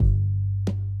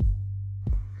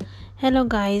Hello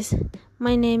guys,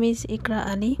 my name is Ikra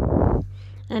Ali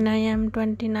and I am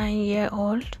 29-year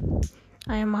old.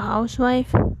 I am a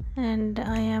housewife and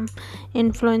I am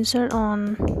influencer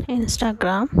on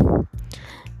Instagram.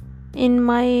 In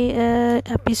my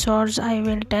episodes I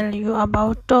will tell you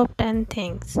about top 10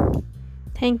 things.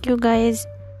 Thank you guys.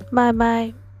 Bye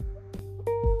bye.